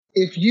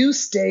if you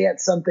stay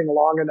at something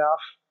long enough,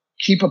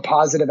 keep a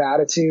positive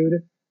attitude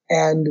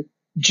and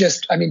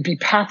be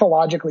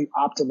pathologically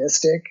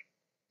optimistic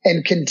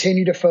and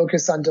continue to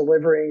focus on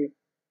delivering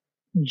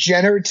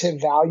generative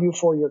value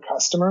for your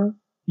customer,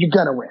 you're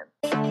going to win.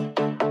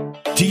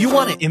 Do you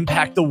want to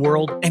impact the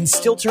world and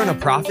still turn a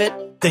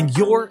profit? Then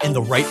you're in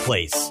the right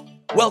place.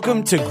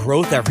 Welcome to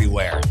Growth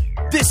Everywhere.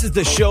 This is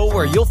the show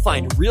where you'll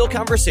find real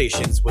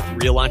conversations with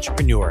real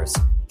entrepreneurs.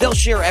 They'll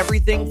share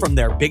everything from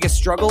their biggest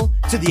struggle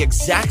to the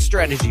exact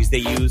strategies they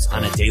use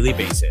on a daily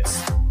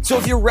basis. So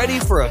if you're ready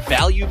for a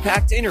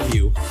value-packed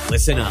interview,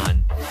 listen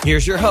on.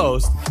 Here's your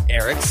host,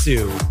 Eric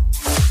Siu.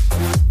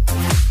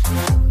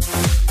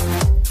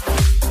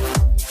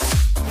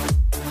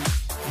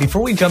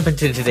 Before we jump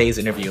into today's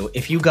interview,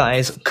 if you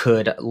guys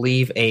could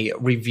leave a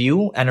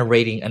review and a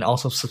rating and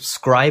also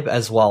subscribe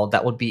as well,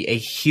 that would be a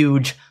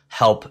huge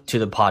help to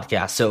the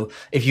podcast. So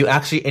if you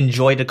actually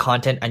enjoy the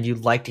content and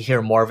you'd like to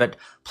hear more of it,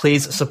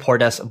 please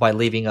support us by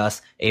leaving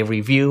us a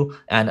review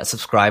and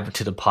subscribe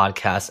to the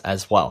podcast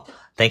as well.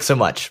 Thanks so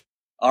much.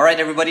 All right,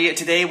 everybody.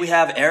 Today we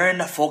have Aaron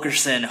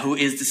Fulkerson, who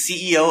is the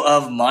CEO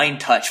of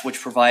MindTouch, which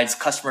provides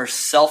customer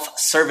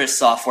self-service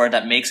software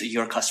that makes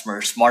your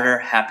customers smarter,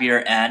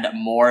 happier, and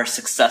more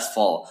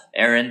successful.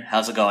 Aaron,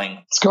 how's it going?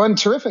 It's going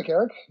terrific,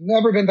 Eric.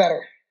 Never been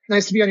better.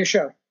 Nice to be on your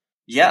show.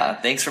 Yeah,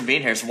 thanks for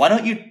being here. So why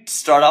don't you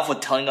start off with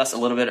telling us a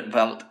little bit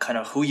about kind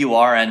of who you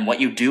are and what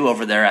you do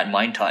over there at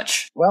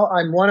MindTouch? Well,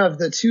 I'm one of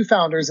the two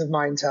founders of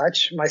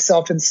MindTouch.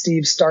 Myself and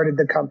Steve started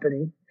the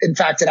company. In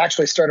fact, it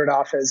actually started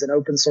off as an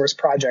open source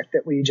project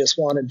that we just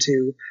wanted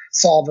to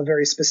solve a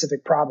very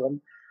specific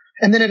problem.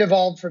 And then it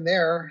evolved from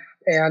there.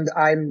 And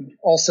I'm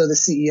also the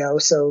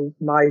CEO. So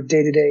my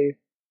day-to-day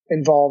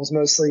involves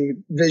mostly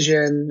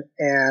vision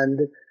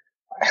and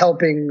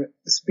helping,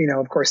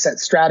 of course, set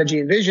strategy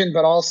and vision,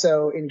 but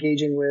also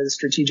engaging with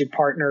strategic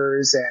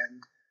partners.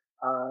 And,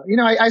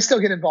 I still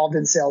get involved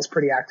in sales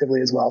pretty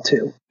actively as well,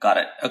 too. Got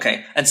it.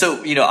 Okay. And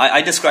so,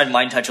 I described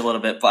MindTouch a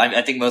little bit, but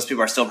I think most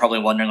people are still probably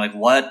wondering, like,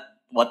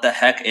 what the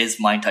heck is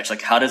MindTouch?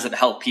 Like, how does it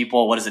help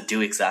people? What does it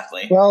do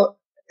exactly? Well,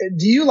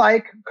 do you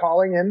like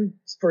calling in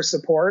for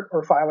support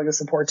or filing a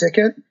support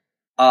ticket?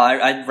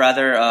 I'd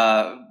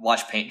rather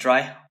watch paint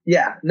dry.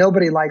 Yeah,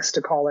 nobody likes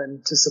to call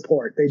in to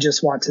support. They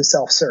just want to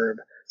self-serve.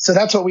 So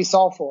that's what we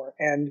solve for.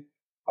 And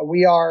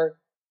we are,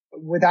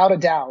 without a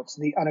doubt,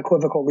 the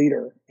unequivocal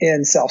leader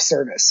in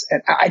self-service.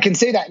 And I can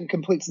say that in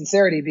complete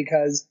sincerity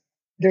because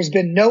there's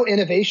been no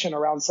innovation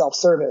around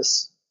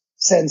self-service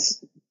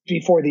since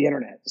before the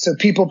internet. So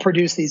people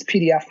produce these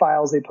PDF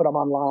files, they put them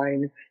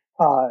online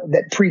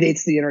that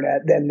predates the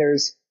internet. Then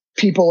there's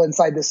people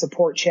inside the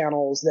support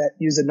channels that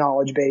use a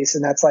knowledge base.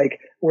 And that's like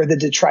where the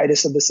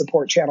detritus of the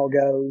support channel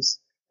goes.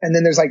 And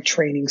then there's like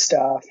training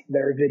stuff,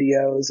 there are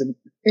videos. And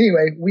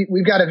anyway,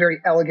 we've got a very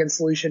elegant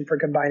solution for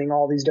combining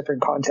all these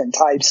different content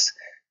types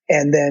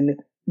and then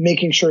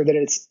making sure that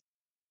it's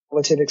a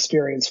relative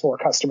experience for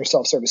customer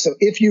self-service. So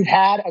if you've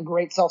had a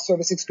great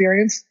self-service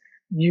experience,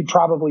 you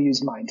probably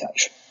use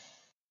MindTouch.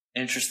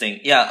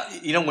 Interesting. Yeah.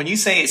 When you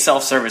say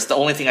self-service, the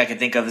only thing I can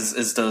think of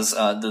is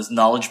those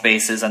knowledge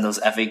bases and those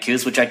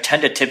FAQs, which I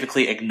tend to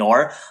typically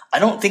ignore. I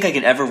don't think I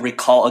can ever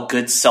recall a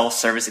good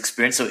self-service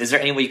experience. So is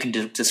there any way you can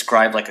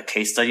describe like a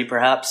case study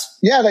perhaps?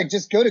 Yeah. Like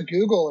just go to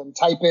Google and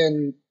type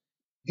in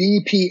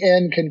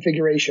VPN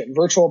configuration,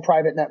 virtual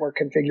private network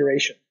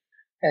configuration.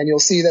 And you'll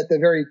see that the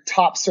very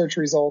top search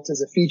result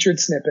is a featured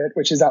snippet,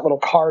 which is that little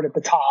card at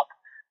the top.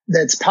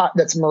 That's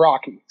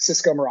Meraki,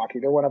 Cisco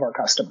Meraki. They're one of our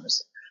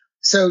customers.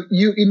 So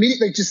you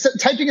immediately just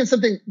typing in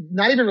something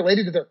not even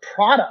related to their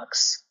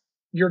products,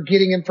 you're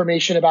getting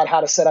information about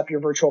how to set up your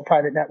virtual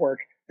private network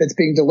that's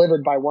being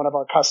delivered by one of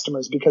our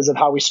customers because of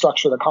how we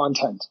structure the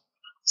content.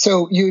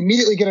 So you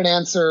immediately get an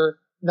answer.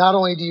 Not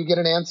only do you get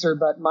an answer,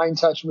 but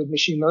MindTouch with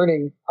machine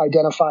learning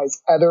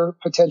identifies other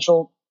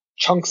potential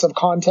chunks of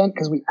content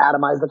because we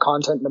atomize the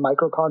content into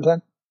micro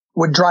content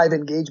would drive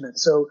engagement.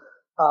 So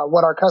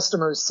what our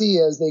customers see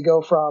is they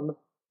go from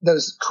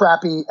those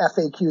crappy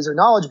FAQs or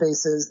knowledge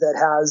bases that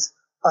has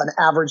an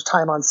average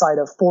time on site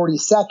of 40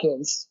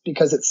 seconds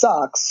because it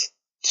sucks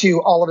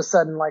to all of a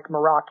sudden like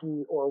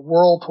Meraki or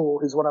Whirlpool,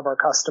 who's one of our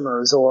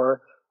customers,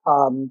 or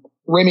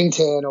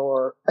Remington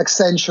or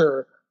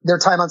Accenture. Their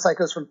time on site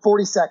goes from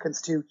 40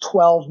 seconds to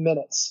 12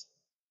 minutes.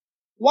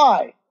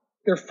 Why?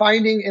 They're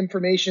finding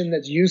information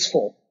that's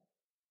useful.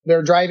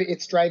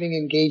 It's driving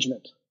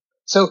engagement.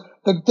 So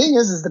the thing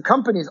is the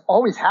companies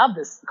always have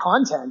this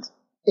content.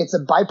 It's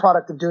a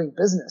byproduct of doing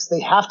business.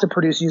 They have to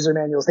produce user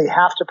manuals. They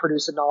have to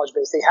produce a knowledge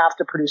base. They have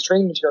to produce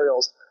training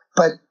materials.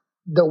 But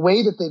the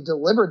way that they've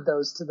delivered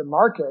those to the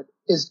market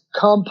is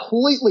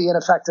completely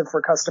ineffective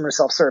for customer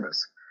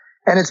self-service.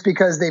 And it's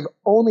because they've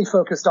only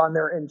focused on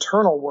their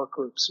internal work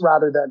groups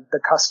rather than the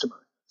customer.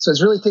 So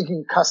it's really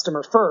thinking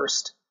customer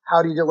first.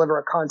 How do you deliver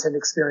a content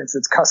experience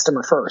that's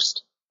customer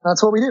first?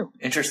 That's what we do.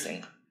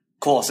 Interesting.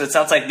 Cool. So it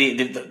sounds like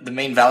the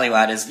main value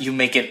add is you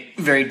make it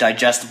very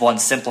digestible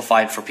and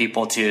simplified for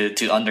people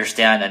to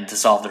understand and to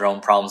solve their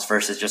own problems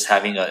versus just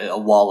having a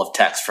wall of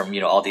text from,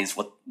 all these,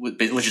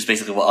 which is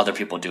basically what other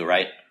people do,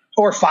 right?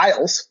 or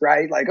files,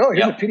 right? Like, oh,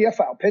 here's a PDF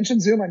file, pinch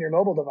and zoom on your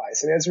mobile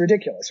device. I mean, it's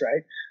ridiculous,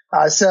 right?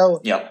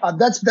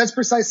 That's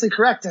precisely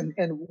correct.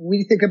 And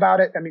we think about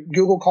it. I mean,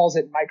 Google calls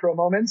it micro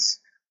moments.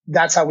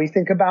 That's how we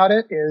think about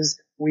it, is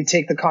we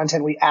take the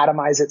content, we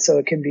atomize it so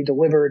it can be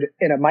delivered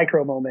in a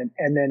micro moment.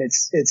 And then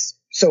it's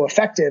so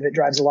effective. It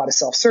drives a lot of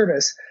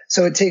self-service.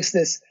 So it takes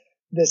this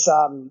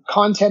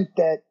content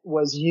that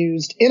was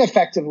used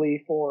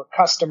ineffectively for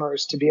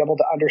customers to be able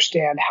to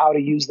understand how to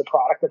use the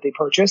product that they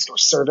purchased or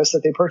service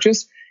that they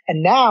purchased.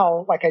 And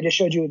now, like I just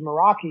showed you with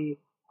Meraki,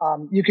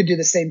 you could do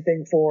the same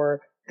thing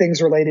for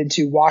things related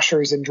to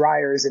washers and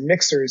dryers and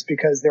mixers,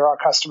 because they're our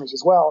customers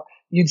as well.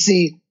 You'd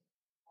see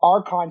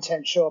our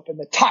content show up in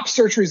the top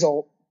search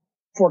result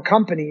for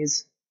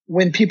companies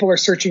when people are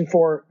searching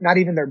for not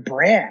even their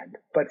brand,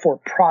 but for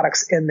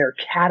products in their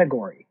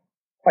category.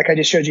 Like I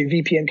just showed you,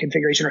 VPN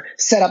configuration or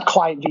set up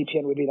client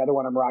VPN would be another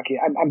one on Meraki.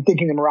 I'm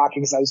thinking of Meraki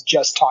because I was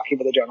just talking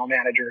to the general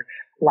manager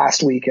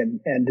last week,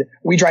 and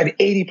we drive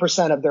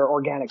 80% of their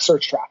organic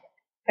search traffic.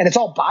 And it's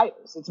all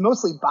buyers. It's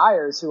mostly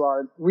buyers who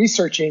are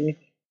researching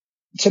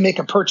to make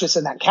a purchase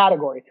in that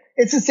category.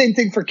 It's the same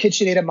thing for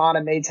KitchenAid,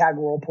 Amana, Maytag,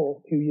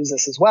 Whirlpool, who use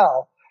this as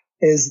well.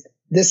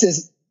 This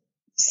is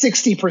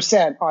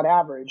 60% on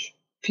average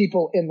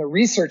people in the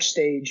research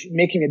stage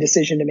making a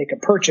decision to make a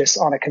purchase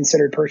on a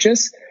considered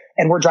purchase.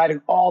 And we're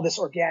driving all this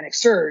organic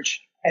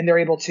search, and they're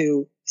able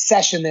to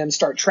session them,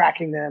 start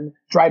tracking them,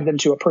 drive them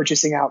to a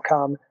purchasing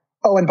outcome.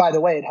 Oh, and by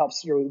the way, it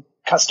helps your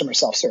customer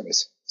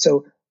self-service.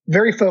 So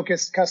very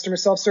focused customer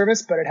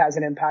self-service, but it has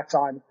an impact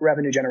on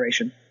revenue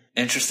generation.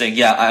 Interesting.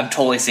 Yeah, I'm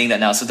totally seeing that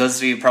now. So those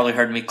of you who probably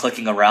heard me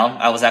clicking around,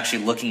 I was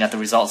actually looking at the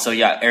results. So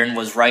yeah, Aaron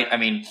was right. I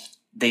mean,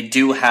 they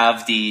do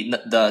have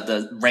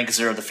the rank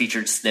 0, the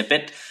featured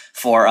snippet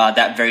for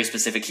that very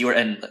specific keyword,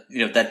 and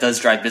that does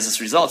drive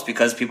business results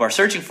because people are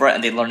searching for it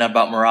and they learn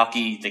about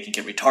Meraki. They can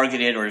get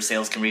retargeted, or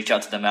sales can reach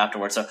out to them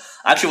afterwards. So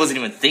I actually wasn't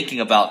even thinking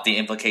about the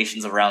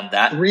implications around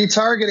that.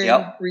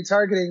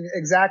 Retargeting,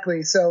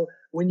 exactly. So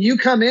when you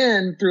come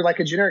in through like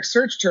a generic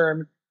search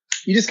term,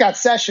 you just got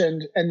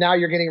sessioned and now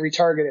you're getting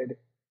retargeted.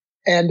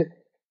 And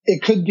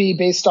it could be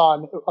based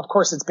on, of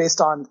course,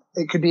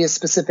 it could be as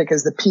specific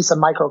as the piece of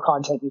micro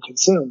content you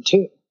consume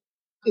too.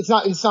 It's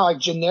not like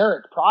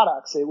generic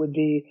products. It would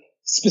be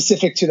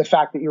specific to the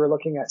fact that you were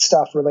looking at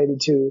stuff related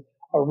to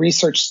a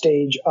research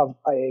stage of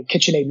a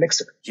KitchenAid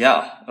mixer.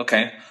 Yeah.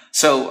 Okay.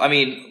 So, I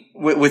mean,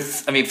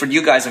 for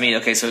you guys,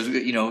 okay,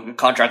 so,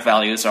 contract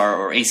values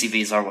or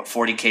ACVs are what,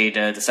 40K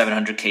to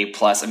 700K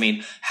plus. I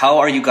mean, how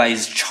are you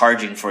guys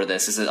charging for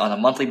this? Is it on a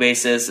monthly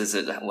basis?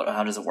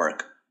 How does it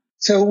work?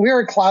 So we're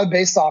a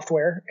cloud-based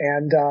software.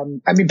 And,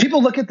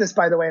 people look at this,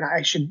 by the way, and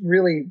I should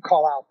really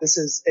call out, this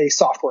is a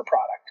software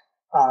product.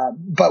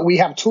 But we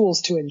have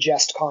tools to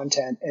ingest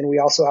content, and we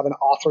also have an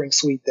authoring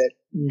suite that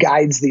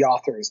guides the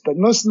authors. But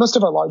most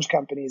of our large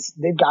companies,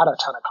 they've got a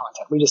ton of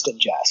content. We just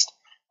ingest.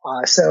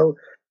 So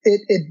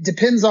it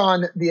depends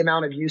on the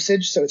amount of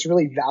usage. So it's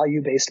really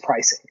value-based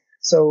pricing.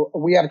 So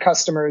we have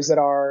customers that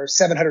are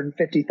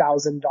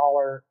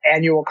 $750,000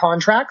 annual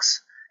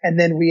contracts. And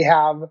then we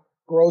have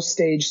growth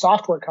stage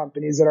software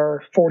companies that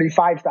are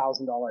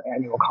 $45,000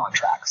 annual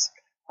contracts.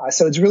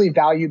 So it's really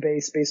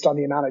value-based based on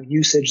the amount of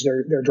usage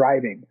they're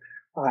driving.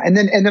 And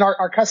then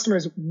our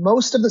customers,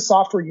 most of the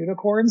software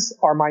unicorns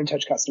are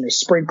MindTouch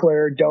customers.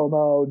 Sprinklr,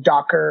 Domo,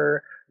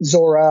 Docker,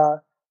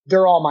 Zora,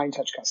 they're all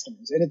MindTouch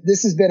customers. And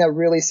this has been a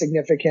really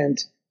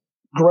significant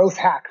growth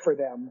hack for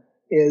them.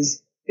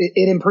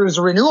 It improves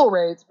renewal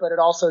rates, but it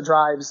also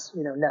drives,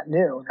 net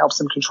new and helps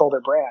them control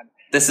their brand.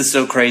 This is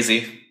so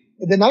crazy.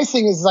 The nice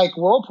thing is, like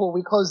Whirlpool,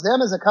 we close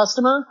them as a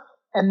customer,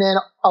 and then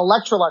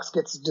Electrolux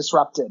gets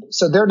disrupted.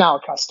 So they're now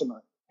a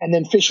customer. And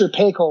then Fisher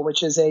Paykel,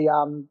 which is a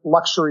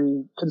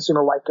luxury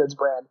consumer white goods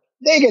brand,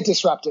 they get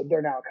disrupted.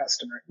 They're now a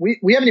customer.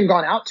 We haven't even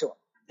gone out to them.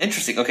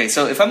 Interesting. Okay,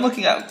 so if I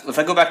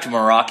go back to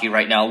Meraki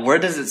right now, where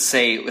does it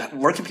say,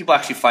 where can people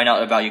actually find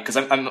out about you? Because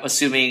I'm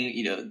assuming,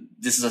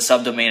 this is a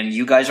subdomain and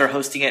you guys are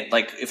hosting it.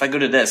 Like, if I go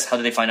to this, how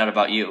do they find out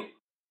about you?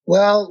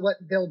 Well, what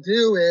they'll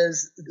do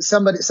is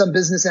some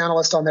business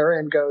analyst on their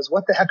end goes,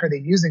 what the heck are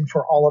they using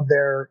for all of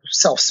their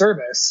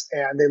self-service?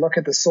 And they look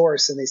at the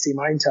source and they see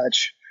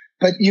MindTouch.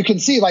 But you can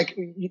see, like,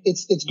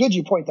 it's good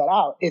you point that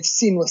out. It's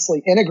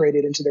seamlessly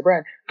integrated into their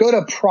brand. Go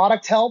to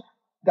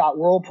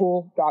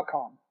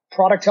producthelp.whirlpool.com.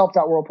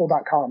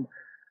 Producthelp.whirlpool.com.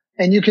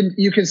 And you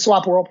can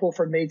swap Whirlpool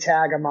for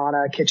Maytag,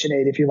 Amana,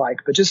 KitchenAid if you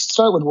like, but just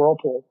start with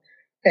Whirlpool.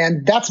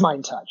 And that's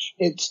MindTouch.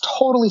 It's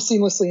totally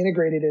seamlessly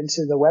integrated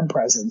into the web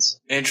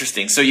presence.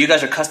 Interesting. So you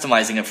guys are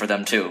customizing it for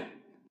them too?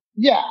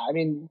 Yeah.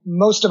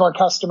 Most of our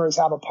customers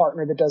have a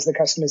partner that does the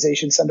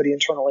customization, somebody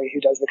internally who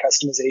does the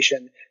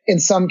customization. In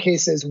some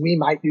cases, we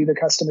might do the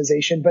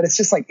customization, but it's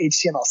just like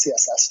HTML,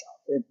 CSS stuff.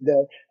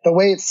 The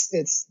way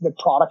the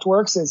product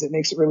works is it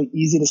makes it really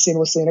easy to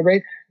seamlessly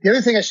integrate. The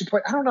other thing I should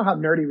point, I don't know how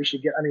nerdy we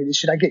should get.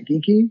 Should I get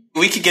geeky?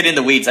 We could get in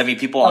the weeds.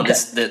 People on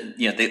this,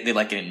 they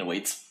like getting in the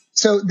weeds.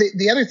 So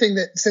the other thing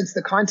that, since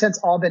the content's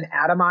all been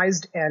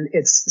atomized and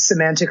it's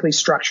semantically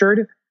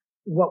structured,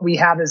 what we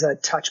have is a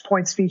touch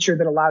points feature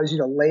that allows you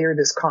to layer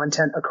this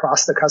content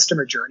across the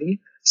customer journey.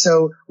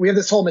 So we have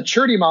this whole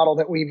maturity model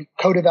that we've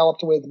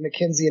co-developed with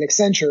McKinsey and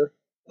Accenture,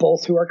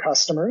 both who are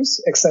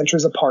customers. Accenture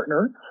is a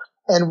partner.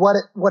 And what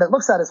it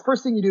looks at is,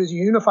 first thing you do is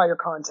you unify your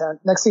content.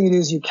 Next thing you do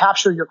is you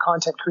capture your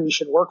content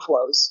creation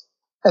workflows.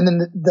 And then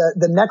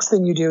the next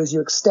thing you do is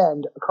you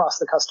extend across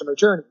the customer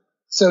journey.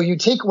 So you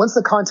take, once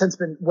the content's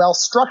been well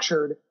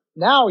structured,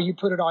 now you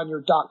put it on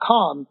your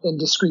 .com in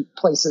discrete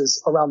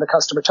places around the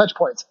customer touch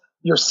points.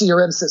 Your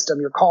CRM system,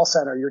 your call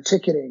center, your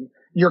ticketing,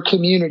 your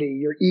community,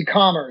 your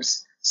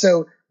e-commerce.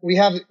 So we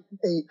have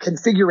a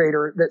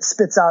configurator that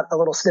spits out a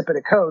little snippet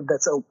of code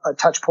that's a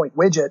touch point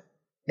widget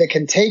that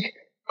can take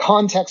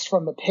context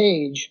from the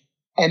page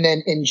and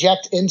then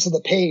inject into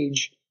the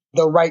page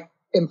the right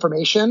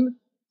information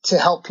to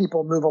help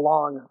people move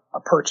along a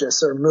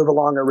purchase or move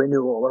along a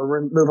renewal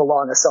or move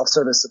along a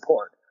self-service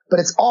support. But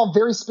it's all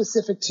very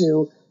specific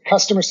to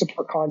customer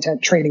support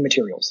content, training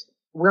materials.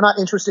 We're not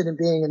interested in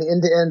being an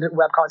end-to-end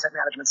web content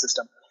management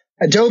system.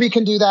 Adobe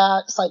can do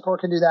that. Sitecore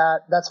can do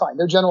that. That's fine.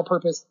 They're general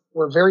purpose.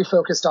 We're very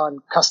focused on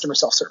customer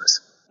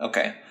self-service.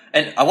 Okay.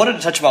 And I wanted to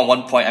touch upon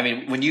one point. I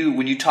mean, when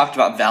you talked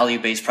about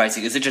value-based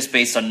pricing, is it just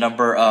based on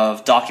number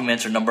of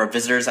documents or number of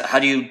visitors? How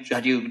do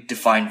you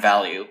define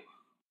value?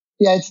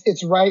 Yeah,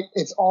 it's right.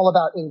 It's all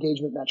about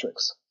engagement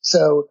metrics.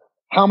 So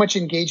how much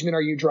engagement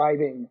are you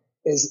driving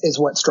is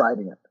what's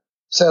driving it.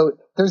 So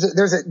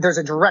there's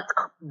a direct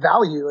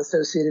value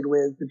associated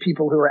with the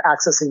people who are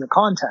accessing the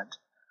content.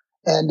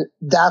 And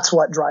that's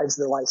what drives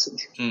the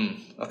license.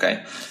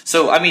 Okay.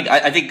 So, I mean,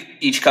 I think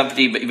each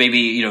company,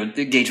 maybe,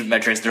 engagement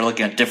metrics, they're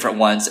looking at different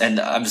ones. And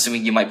I'm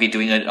assuming you might be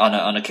doing it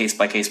on a case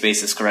by case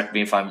basis. Correct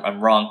me if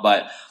I'm wrong.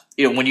 But,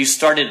 when you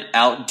started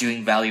out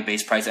doing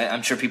value-based pricing,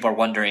 I'm sure people are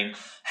wondering,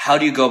 how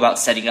do you go about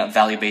setting up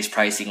value-based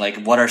pricing? Like,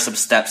 what are some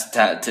steps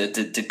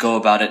to go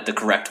about it the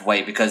correct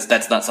way? Because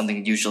that's not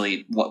something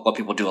usually what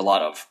people do a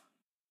lot of.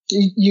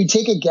 You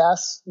take a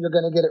guess, you're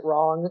going to get it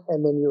wrong,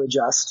 and then you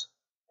adjust.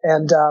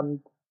 And,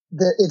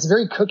 it's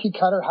very cookie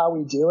cutter how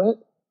we do it.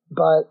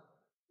 But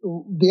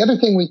the other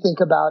thing we think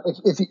about,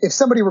 if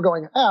somebody were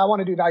going, I want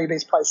to do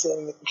value-based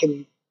pricing, it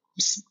can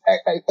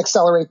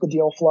accelerate the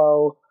deal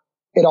flow.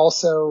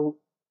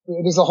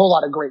 There's a whole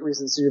lot of great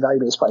reasons to do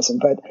value-based pricing.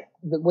 But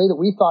the way that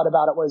we thought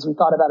about it was we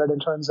thought about it in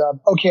terms of,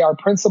 okay, our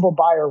principal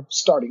buyer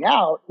starting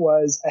out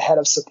was a head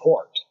of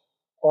support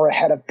or a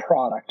head of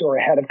product or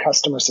a head of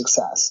customer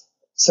success.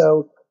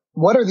 So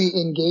what are the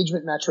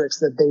engagement metrics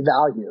that they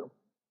value?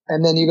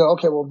 And then you go,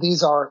 okay, well,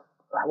 these are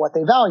what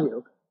they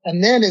value.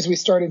 And then as we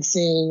started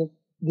seeing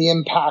the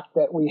impact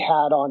that we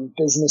had on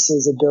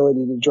businesses'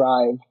 ability to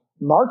drive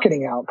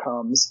marketing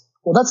outcomes,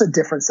 well, that's a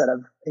different set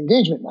of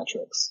engagement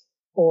metrics.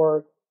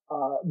 Or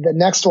the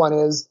next one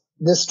is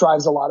this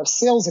drives a lot of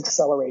sales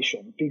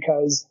acceleration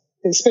because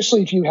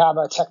especially if you have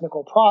a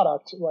technical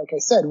product, like I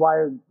said, why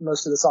are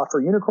most of the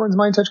software unicorns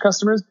MindTouch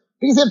customers?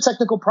 Because they have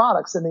technical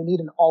products and they need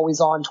an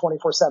always-on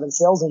 24/7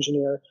 sales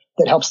engineer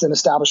that helps them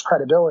establish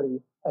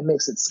credibility and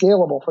makes it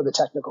scalable for the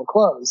technical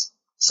close.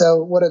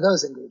 So what are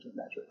those engagement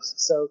metrics?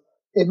 So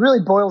it really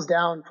boils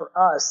down for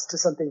us to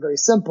something very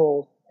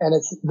simple, and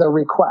it's the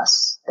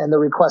requests and the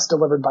requests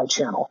delivered by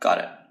channel. Got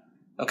it.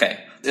 Okay.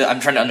 I'm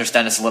trying to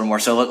understand this a little more.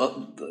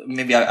 So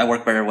maybe I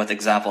work better with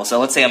examples. So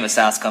let's say I'm a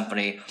SaaS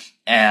company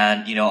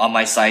and, on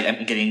my site,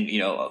 I'm getting,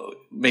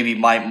 maybe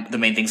the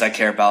main things I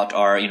care about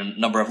are,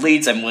 number of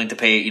leads. I'm willing to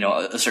pay,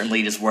 a certain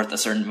lead is worth a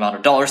certain amount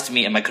of dollars to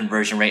me and my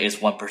conversion rate is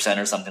 1%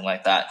 or something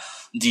like that.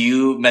 Do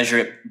you measure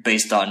it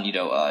based on,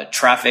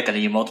 traffic and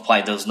then you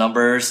multiply those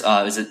numbers?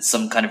 Is it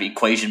some kind of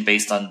equation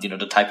based on,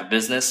 the type of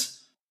business?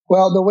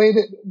 Well, the way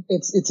that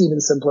it's even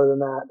simpler than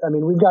that. I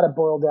mean, we've got to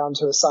boil down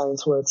to a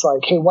science where it's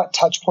like, hey, what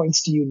touch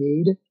points do you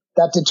need?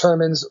 That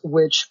determines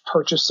which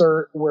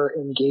purchaser we're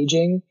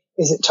engaging.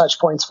 Is it touch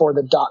points for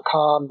the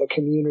 .com, the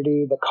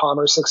community, the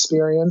commerce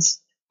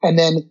experience? And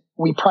then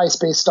we price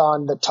based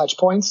on the touch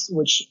points,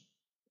 which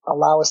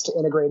allow us to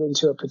integrate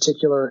into a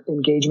particular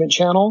engagement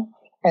channel.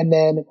 And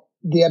then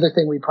the other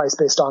thing we price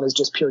based on is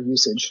just pure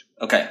usage.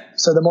 Okay.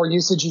 So the more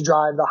usage you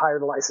drive, the higher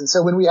the license.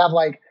 So when we have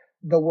like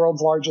the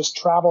world's largest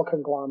travel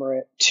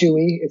conglomerate,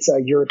 TUI, it's a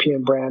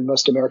European brand.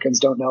 Most Americans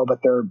don't know, but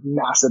they're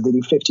massive. They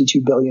do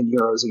 52 billion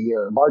euros a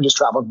year. Largest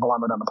travel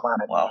conglomerate on the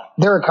planet. Wow.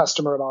 They're a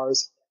customer of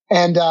ours.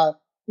 And,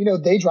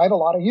 they drive a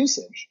lot of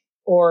usage.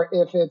 Or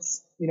if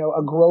it's,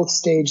 a growth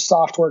stage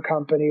software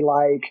company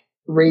like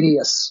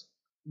Radius,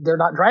 they're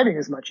not driving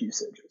as much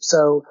usage.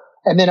 So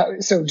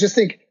just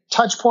think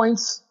touch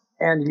points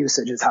and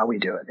usage is how we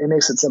do it. It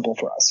makes it simple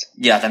for us.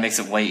 Yeah, that makes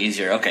it way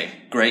easier. Okay,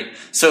 great.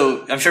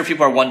 So I'm sure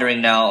people are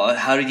wondering now,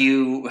 how do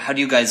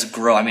you guys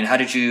grow? I mean, how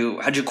did you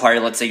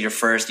acquire, let's say you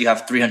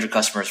have 300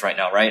 customers right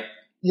now, right?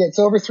 Yeah, it's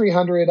over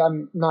 300.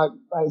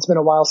 It's been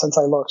a while since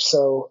I looked.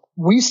 So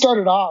we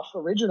started off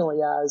originally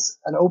as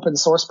an open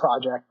source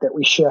project that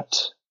we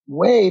shipped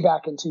way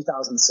back in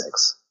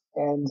 2006.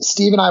 And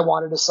Steve and I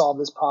wanted to solve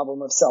this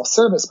problem of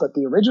self-service, but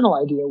the original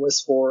idea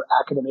was for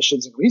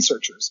academicians and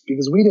researchers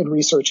because we did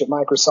research at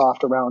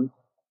Microsoft around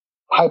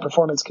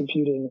high-performance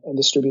computing and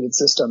distributed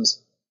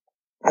systems.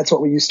 That's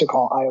what we used to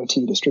call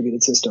IoT,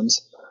 distributed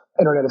systems,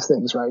 Internet of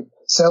Things, right?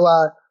 So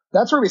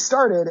that's where we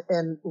started,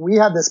 and we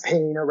had this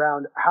pain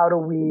around how do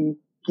we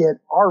get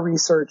our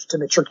research to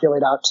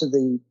matriculate out to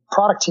the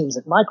product teams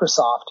at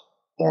Microsoft,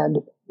 and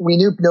we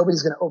knew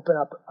nobody's going to open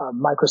up a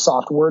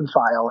Microsoft Word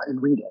file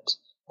and read it.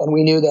 And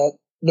we knew that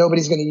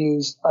nobody's going to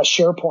use a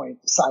SharePoint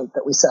site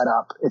that we set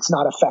up. It's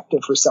not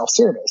effective for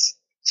self-service.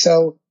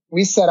 So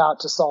we set out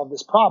to solve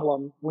this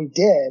problem. We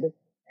did.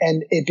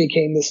 And it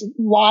became this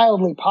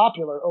wildly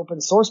popular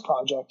open source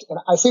project. And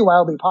I say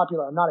wildly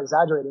popular, I'm not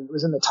exaggerating. It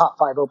was in the top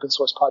 5 open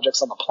source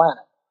projects on the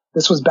planet.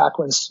 This was back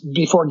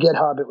before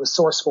GitHub, it was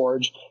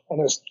SourceForge, and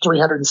there's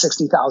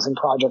 360,000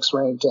 projects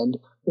ranked. And,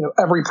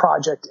 every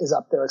project is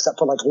up there except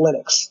for like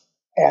Linux.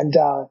 And,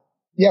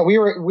 we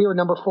were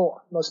number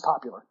 4 most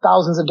popular,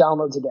 thousands of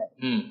downloads a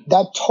day.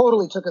 That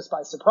totally took us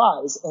by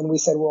surprise. And we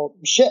said, well,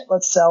 shit,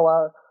 let's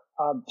sell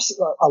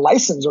a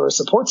license or a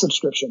support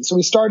subscription. So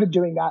we started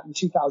doing that in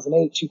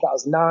 2008,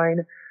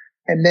 2009.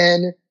 And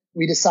then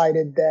we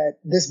decided that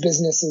this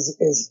business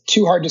is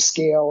too hard to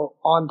scale,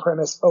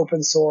 on-premise,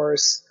 open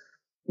source.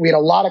 We had a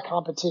lot of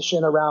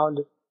competition around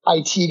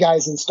IT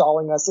guys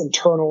installing us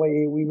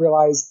internally. We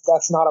realized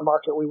that's not a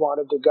market we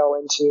wanted to go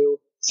into.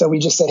 So we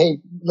just said, hey,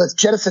 let's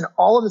jettison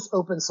all of this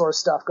open source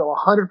stuff, go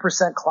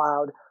 100%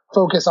 cloud,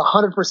 focus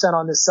 100%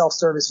 on this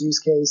self-service use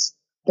case.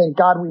 Thank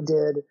God we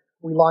did.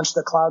 We launched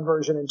the cloud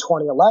version in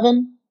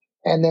 2011,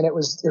 and then it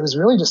was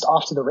really just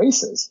off to the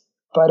races.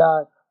 But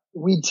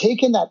we'd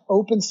taken that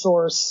open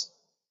source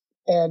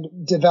and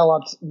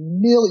developed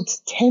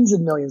tens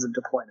of millions of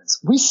deployments.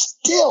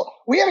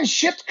 We haven't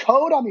shipped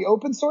code on the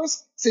open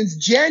source since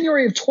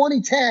January of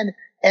 2010,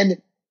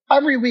 and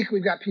every week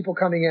we've got people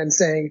coming in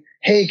saying,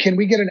 hey, can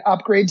we get an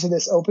upgrade to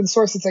this open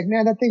source? It's like,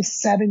 man, that thing's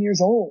 7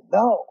 years old.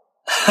 No.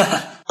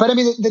 But I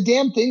mean, the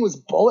damn thing was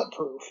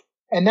bulletproof.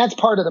 And that's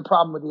part of the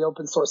problem with the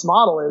open source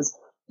model is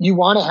you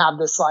want to have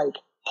this like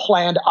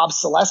planned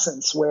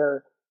obsolescence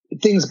where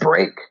things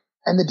break.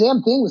 And the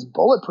damn thing was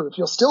bulletproof.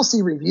 You'll still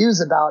see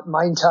reviews about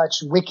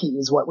MindTouch Wiki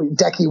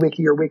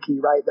DekiWiki or Wiki,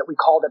 right? That we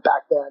called it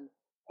back then.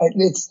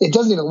 It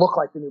doesn't even look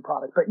like the new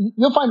product, but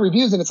you'll find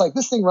reviews and it's like,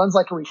 this thing runs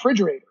like a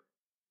refrigerator.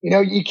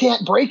 You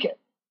can't break it.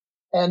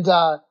 And,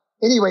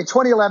 anyway,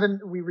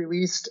 2011, we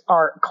released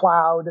our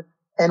cloud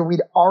and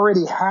we'd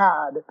already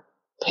had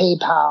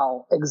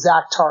PayPal,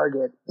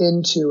 ExactTarget,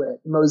 Intuit,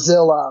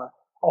 Mozilla,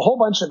 a whole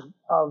bunch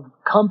of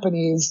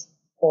companies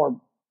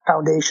or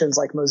foundations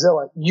like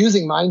Mozilla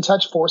using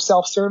MindTouch for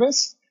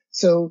self-service.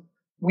 So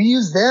we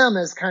use them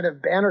as kind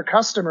of banner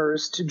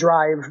customers to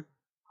drive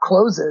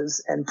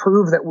closes and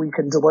prove that we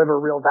can deliver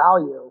real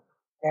value.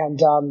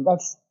 And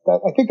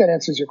I think that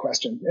answers your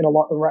question in a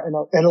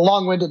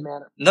long-winded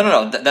manner.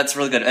 No. That's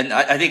really good. And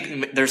I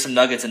think there's some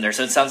nuggets in there.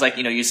 So it sounds like,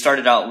 you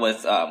started out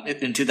with,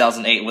 in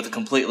 2008 with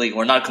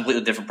not a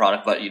completely different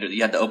product, but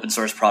you had the open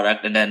source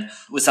product. And then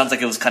it sounds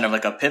like it was kind of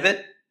like a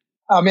pivot.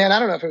 Oh man, I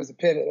don't know if it was a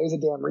pivot. It was a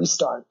damn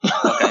restart.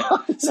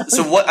 Okay.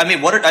 So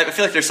I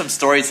feel like there's some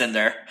stories in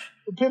there.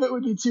 The pivot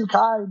would be too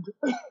kind.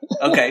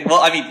 Okay. Well,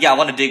 I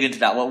want to dig into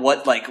that.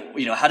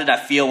 How did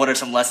that feel? What are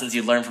some lessons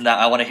you learned from that?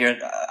 I want to hear,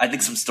 I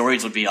think some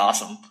stories would be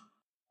awesome.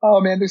 Oh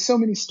man, there's so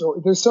many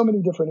stories. There's so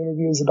many different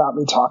interviews about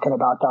me talking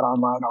about that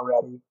online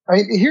already. I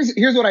mean,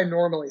 here's what I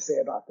normally say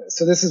about this.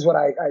 So this is what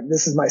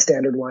this is my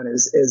standard one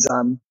is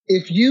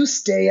if you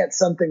stay at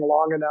something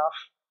long enough,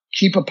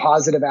 keep a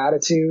positive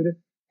attitude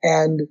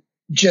and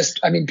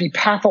be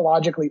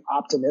pathologically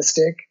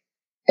optimistic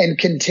and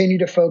continue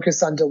to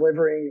focus on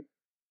delivering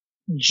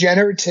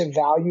generative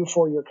value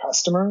for your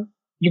customer,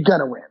 you're going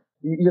to win.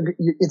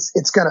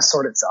 It's going to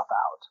sort itself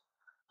out.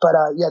 But,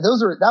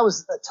 that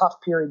was a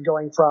tough period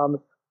going from,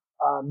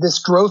 this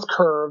growth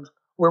curve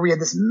where we had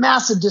this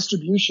massive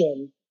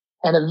distribution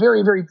and a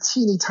very, very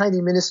teeny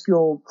tiny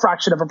minuscule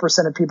fraction of a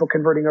 % of people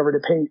converting over to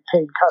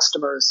paid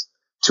customers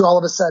to all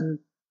of a sudden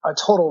a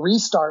total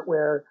restart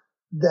where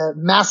the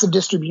massive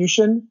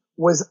distribution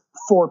was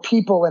for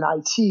people in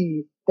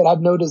IT that had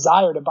no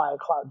desire to buy a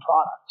cloud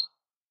product.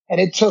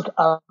 And it took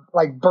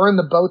burn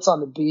the boats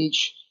on the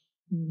beach,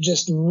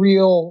 just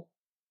real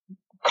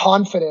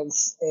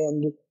confidence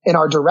in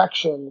our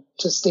direction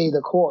to stay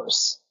the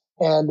course.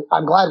 And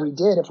I'm glad we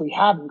did. If we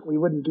hadn't, we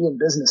wouldn't be in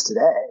business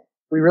today.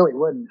 We really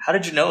wouldn't. How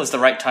did you know it was the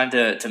right time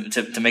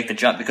to make the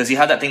jump? Because you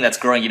have that thing that's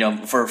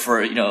growing, for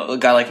a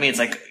guy like me, it's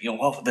like,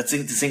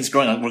 this thing's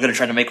growing. We're going to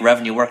try to make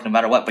revenue work no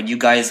matter what. But you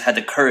guys had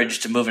the courage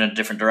to move in a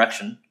different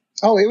direction.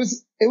 Oh, it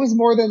was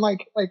more than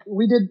like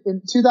we did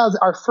in 2000,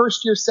 our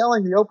first year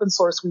selling the open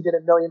source, we did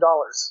 $1 million.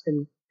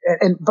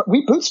 But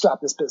we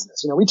bootstrapped this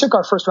business. We took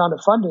our first round of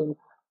funding.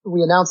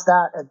 We announced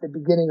that at the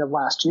beginning of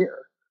last year.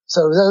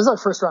 So that was our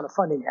first round of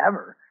funding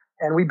ever.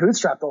 And we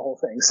bootstrapped the whole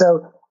thing.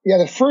 So yeah,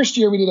 the first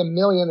year we did $1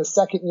 million. The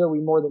second year we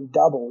more than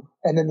doubled.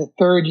 And then the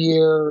third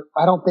year,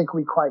 I don't think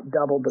we quite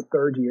doubled the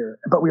third year,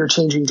 but we were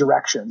changing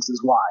directions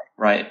is why.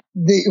 Right.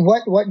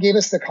 What gave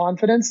us the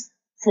confidence?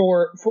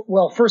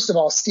 Well, first of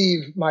all,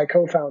 Steve, my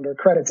co-founder,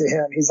 credit to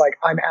him. He's like,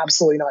 I'm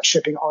absolutely not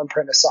shipping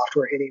on-premise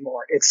software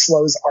anymore. It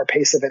slows our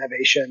pace of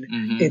innovation.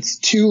 It's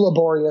too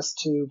laborious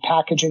to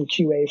package and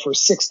QA for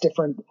 6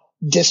 different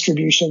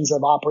distributions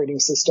of operating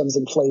systems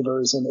and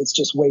flavors. And it's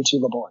just way too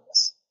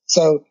laborious.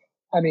 So,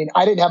 I mean,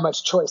 I didn't have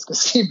much choice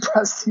because Steve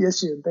pressed the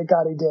issue, and thank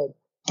God he did.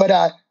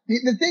 But,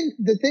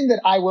 the thing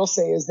that I will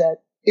say is that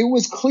it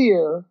was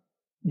clear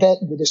that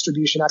the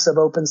distribution of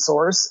open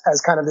source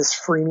as kind of this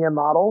freemium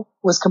model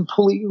was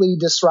completely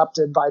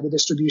disrupted by the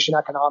distribution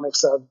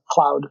economics of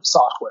cloud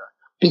software.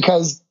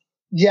 Because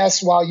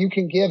yes, while you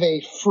can give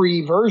a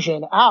free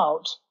version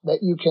out that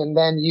you can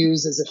then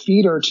use as a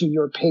feeder to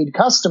your paid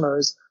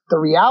customers, the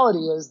reality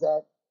is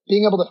that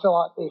being able to fill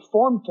out a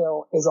form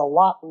fill is a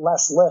lot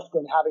less lift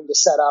than having to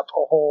set up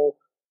a whole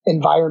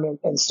environment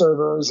and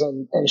servers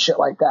and shit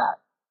like that.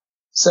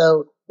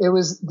 So it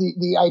was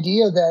the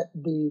idea that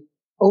the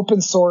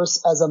open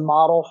source as a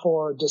model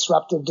for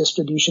disruptive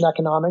distribution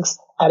economics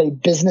at a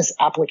business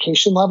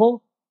application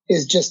level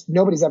is just,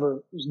 nobody's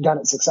ever done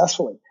it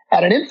successfully.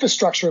 At an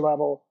infrastructure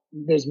level,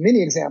 there's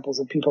many examples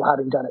of people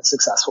having done it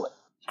successfully.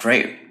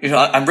 Great.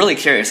 I'm really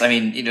curious. I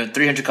mean,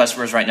 300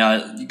 customers right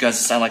now, you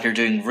guys sound like you're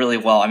doing really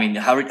well. I mean,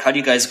 how do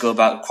you guys go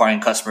about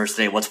acquiring customers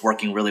today? What's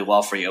working really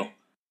well for you?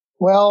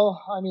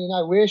 Well, I mean,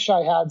 I wish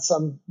I had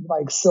some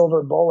like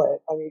silver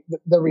bullet. I mean,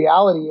 the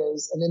reality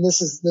is, and then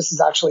this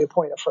is actually a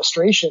point of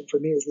frustration for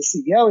me as the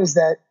CEO, is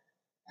that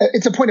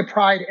it's a point of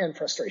pride and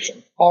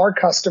frustration. Our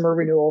customer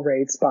renewal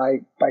rates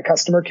by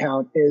customer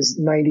count is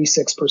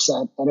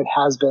 96%, and it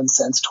has been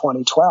since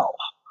 2012.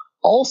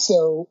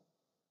 Also,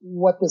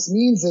 what this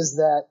means is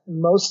that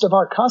most of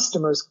our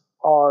customers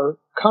are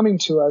coming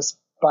to us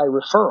by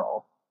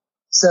referral.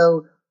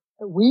 So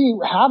we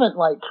haven't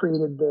like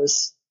created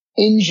this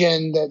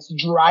engine that's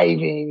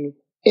driving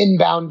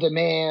inbound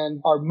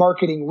demand, our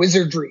marketing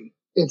wizardry.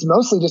 It's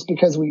mostly just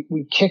because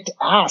we kicked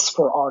ass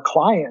for our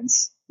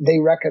clients. They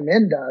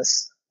recommend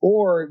us,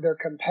 or their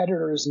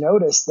competitors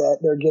notice that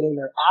they're getting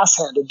their ass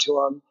handed to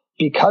them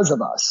because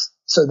of us.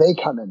 So they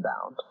come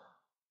inbound.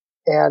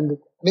 And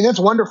I mean, that's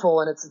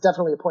wonderful. And it's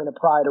definitely a point of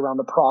pride around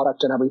the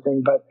product and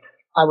everything. But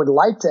I would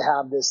like to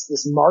have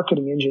this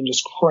marketing engine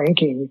just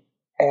cranking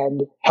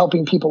and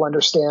helping people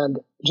understand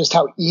just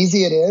how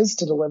easy it is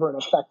to deliver an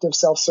effective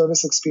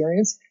self-service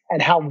experience and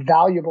how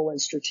valuable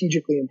and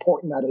strategically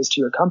important that is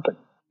to your company.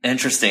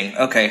 Interesting.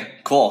 Okay,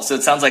 cool. So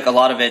it sounds like a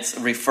lot of it's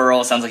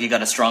referral. It sounds like you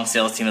got a strong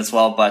sales team as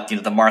well, but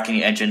the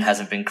marketing engine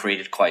hasn't been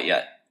created quite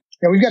yet.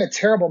 Yeah, we've got a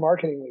terrible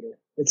marketing leader.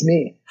 It's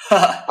me.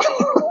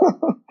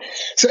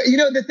 So,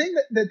 the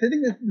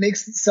thing that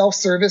makes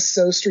self-service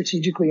so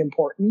strategically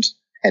important,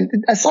 and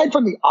aside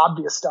from the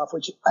obvious stuff,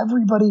 which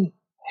everybody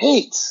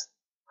hates,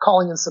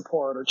 calling in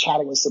support or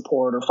chatting with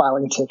support or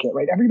filing a ticket,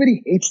 right?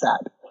 Everybody hates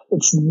that.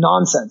 It's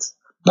nonsense.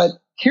 But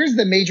here's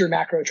the major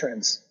macro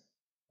trends.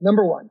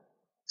 Number 1,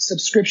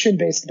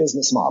 subscription-based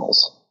business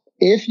models.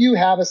 If you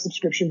have a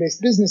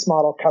subscription-based business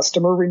model,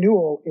 customer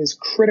renewal is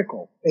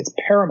critical. It's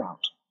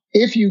paramount.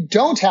 If you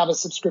don't have a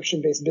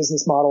subscription-based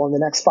business model in the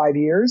next 5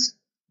 years,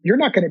 you're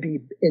not going to be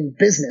in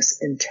business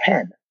in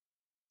 10.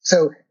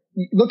 So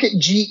look at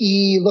GE,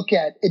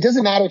 it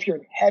doesn't matter if you're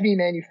in heavy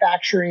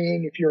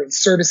manufacturing, if you're in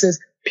services,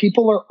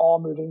 people are all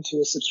moving to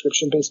a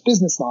subscription-based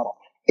business model.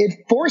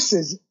 It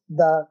forces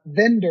the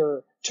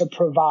vendor to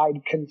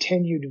provide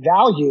continued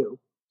value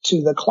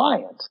to the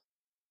client.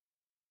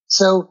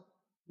 So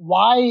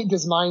why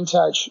does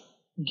MindTouch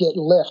get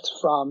lift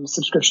from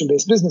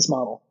subscription-based business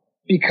model?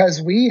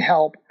 Because we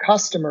help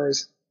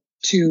customers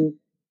to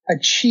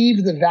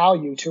achieve the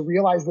value, to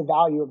realize the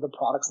value of the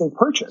products they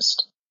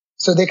purchased.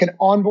 So they can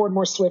onboard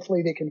more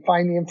swiftly, they can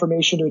find the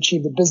information to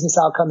achieve the business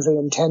outcomes they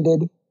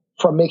intended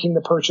from making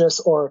the purchase,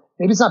 or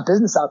maybe it's not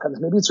business outcomes,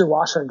 maybe it's your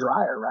washer and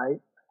dryer, right?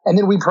 And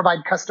then we provide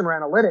customer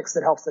analytics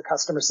that helps the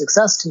customer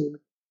success team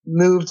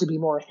move to be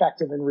more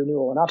effective in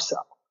renewal and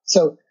upsell.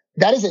 So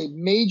that is a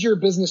major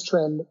business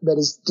trend that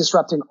is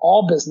disrupting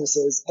all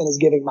businesses and is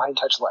giving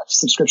MindTouch lift,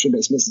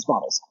 subscription-based business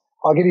models.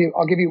 I'll give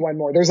you one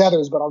more. There's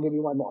others, but I'll give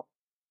you one more,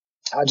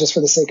 just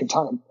for the sake of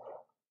time.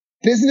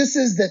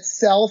 Businesses that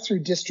sell through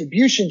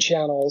distribution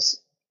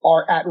channels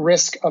are at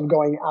risk of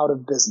going out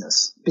of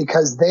business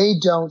because they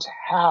don't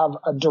have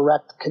a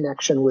direct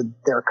connection with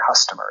their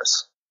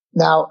customers.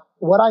 Now,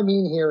 what I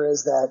mean here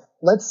is that,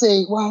 let's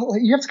say, well,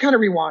 you have to kind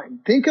of rewind.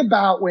 Think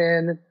about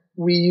when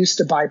we used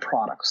to buy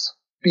products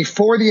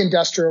before the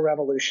Industrial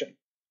Revolution.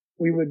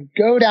 We would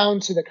go down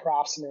to the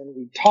craftsman,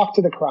 we'd talk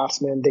to the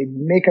craftsman, they'd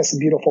make us a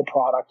beautiful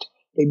product,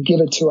 they'd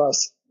give it to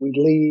us, we'd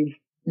leave.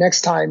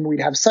 Next time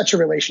we'd have such a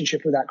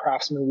relationship with that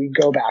craftsman, we'd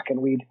go back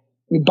and we'd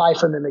buy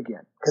from them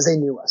again because they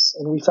knew us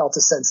and we felt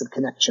a sense of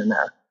connection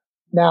there.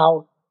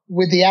 Now,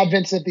 with the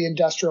advent of the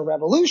Industrial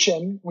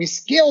Revolution, we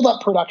scaled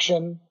up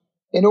production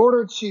in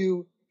order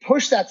to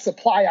push that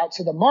supply out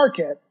to the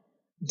market.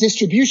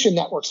 Distribution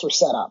networks were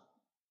set up.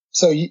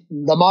 So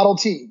the Model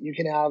T, you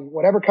can have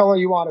whatever color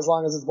you want as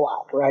long as it's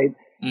black, right?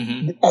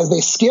 Mm-hmm. As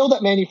they scaled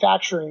up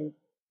manufacturing,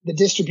 the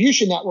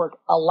distribution network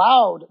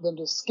allowed them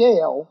to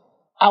scale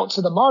out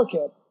to the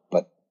market,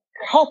 but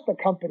cut the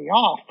company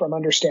off from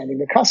understanding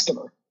the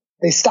customer.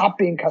 They stopped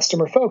being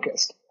customer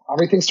focused.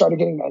 Everything started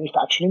getting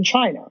manufactured in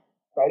China,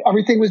 right?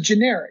 Everything was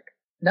generic.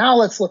 Now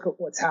let's look at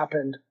what's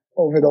happened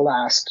over the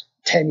last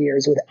 10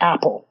 years with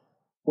Apple,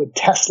 with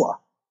Tesla.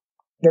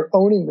 They're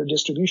owning their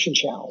distribution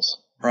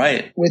channels.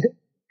 Right. With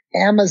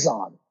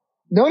Amazon.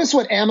 Notice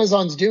what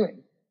Amazon's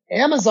doing.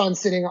 Amazon's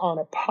sitting on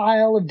a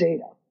pile of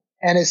data.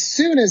 And as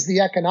soon as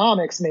the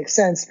economics make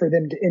sense for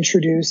them to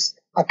introduce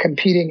a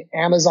competing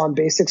Amazon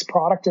Basics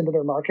product into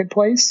their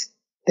marketplace,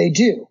 they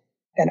do.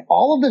 And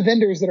all of the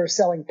vendors that are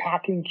selling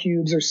packing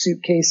cubes or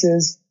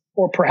suitcases,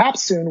 or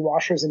perhaps soon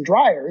washers and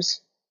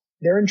dryers,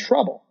 they're in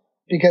trouble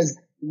because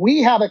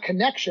we have a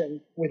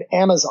connection with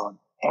Amazon.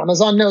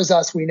 Amazon knows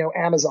us. We know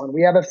Amazon.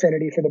 We have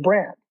affinity for the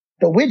brand.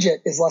 The widget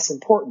is less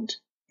important.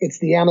 It's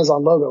the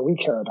Amazon logo we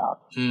care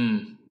about.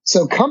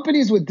 So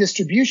companies with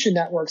distribution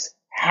networks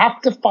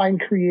have to find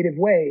creative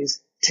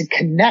ways to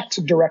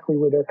connect directly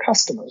with their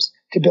customers,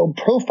 to build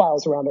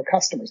profiles around their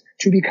customers,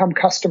 to become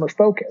customer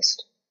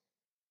focused.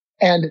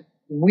 And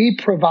we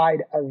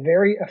provide a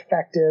very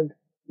effective,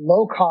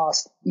 low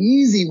cost,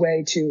 easy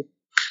way to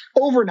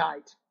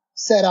overnight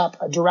set up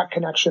a direct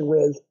connection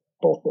with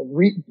both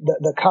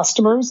the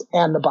customers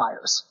and the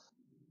buyers.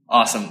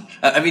 Awesome.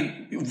 I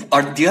mean,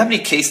 do you have any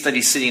case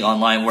studies sitting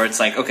online where it's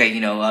like, okay,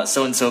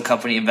 so-and-so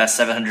company invests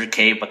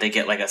 $700K, but they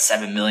get like a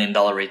 $7 million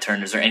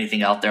return? Is there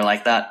anything out there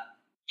like that?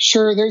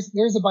 Sure.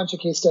 There's a bunch of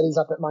case studies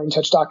up at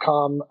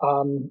mindtouch.com.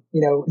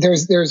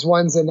 There's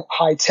ones in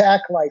high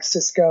tech like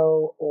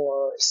Cisco,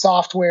 or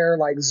software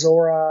like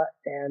Zora,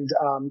 and,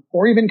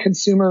 or even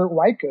consumer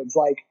white goods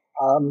like,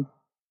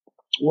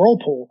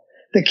 Whirlpool.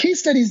 The case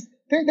studies,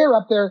 they're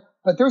up there,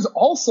 but there's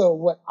also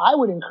what I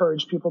would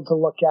encourage people to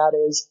look at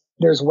is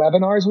there's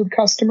webinars with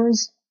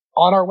customers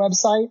on our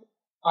website.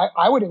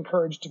 I would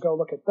encourage you to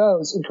look at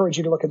those.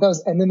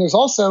 And then there's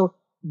also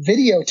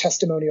video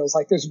testimonials.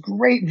 Like there's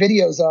great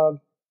videos of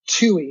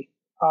TUI,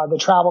 the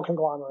travel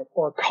conglomerate,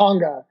 or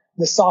Conga,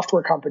 the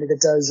software company that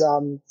does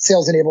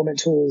sales enablement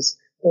tools,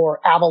 or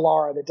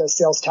Avalara that does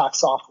sales tax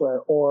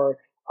software, or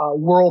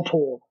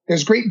Whirlpool.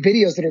 There's great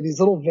videos that are these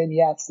little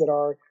vignettes that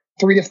are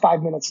 3 to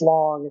 5 minutes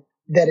long,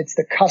 that it's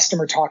the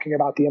customer talking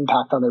about the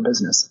impact on their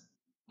business.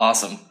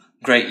 Awesome.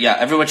 Great. Yeah,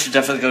 everyone should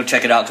definitely go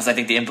check it out because I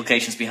think the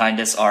implications behind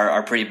this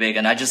are pretty big.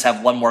 And I just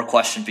have one more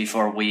question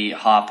before we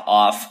hop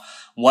off.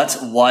 What's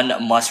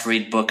one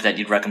must-read book that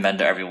you'd recommend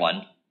to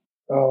everyone?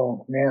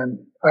 Oh,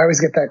 man. I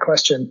always get that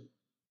question.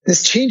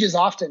 This changes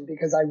often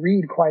because I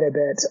read quite a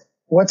bit.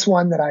 What's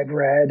one that I've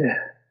read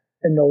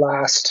in the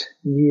last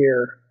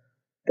year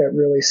that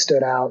really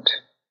stood out?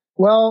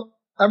 Well,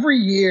 every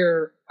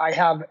year I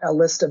have a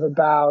list of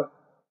about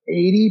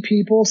 80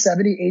 people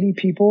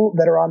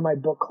that are on my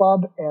book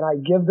club, and I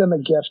give them a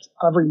gift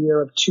every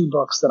year of 2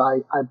 books that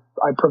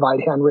I provide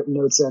handwritten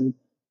notes in,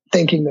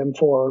 thanking them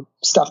for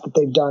stuff that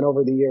they've done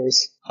over the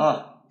years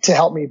to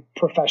help me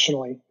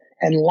professionally.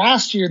 And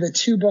last year, the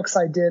 2 books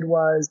I did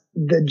was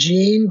The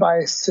Gene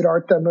by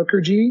Siddhartha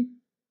Mukherjee,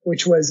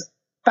 which was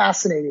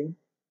fascinating.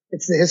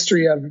 It's the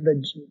history of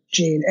the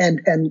gene,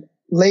 and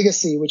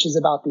Legacy, which is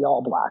about the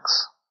All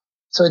Blacks.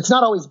 So it's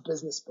not always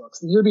business books.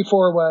 The year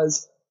before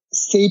was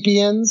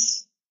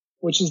Sapiens,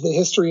 which is the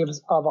history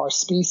of our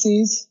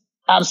species.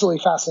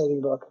 Absolutely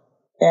fascinating book.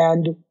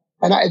 And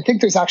I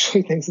think there's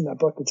actually things in that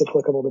book that's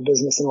applicable to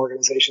business and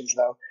organizations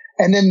though.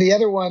 And then the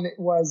other one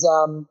was,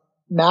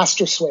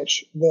 Master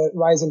Switch, The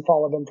Rise and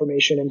Fall of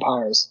Information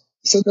Empires.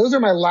 So those are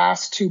my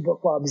last 2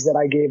 book clubs that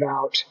I gave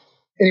out.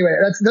 Anyway,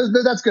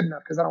 that's good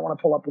enough because I don't want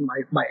to pull up in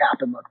my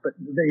app and look, but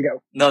there you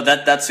go. No,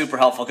 that's super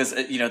helpful because,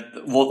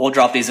 we'll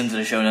drop these into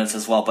the show notes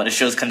as well, but it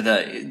shows kind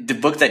of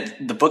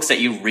the books that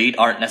you read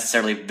aren't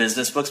necessarily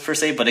business books per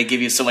se, but they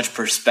give you so much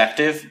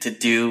perspective to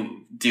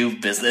do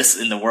business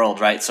in the world,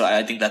 right? So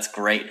I think that's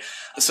great.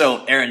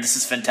 So Aaron, this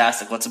is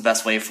fantastic. What's the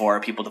best way for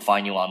people to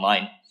find you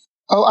online?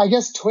 Oh, I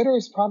guess Twitter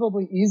is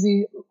probably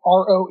easy.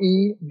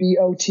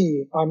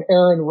 ROEBOT. I'm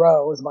Aaron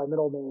Rowe is my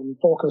middle name,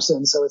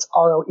 Fulkerson. So it's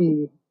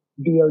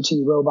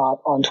ROEBOT robot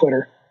on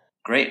Twitter.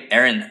 Great.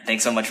 Aaron,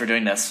 thanks so much for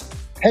doing this.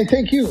 Hey,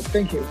 thank you.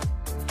 Thank you.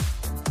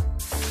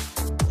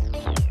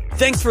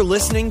 Thanks for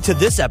listening to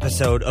this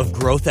episode of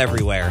Growth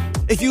Everywhere.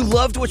 If you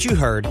loved what you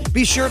heard,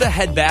 be sure to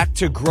head back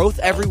to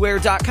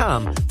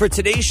growtheverywhere.com for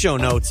today's show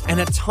notes and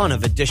a ton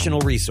of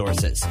additional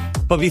resources.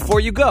 But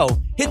before you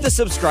go, hit the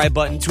subscribe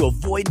button to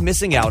avoid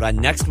missing out on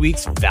next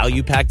week's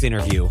value-packed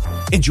interview.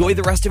 Enjoy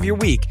the rest of your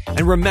week,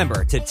 and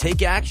remember to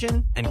take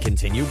action and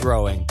continue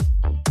growing.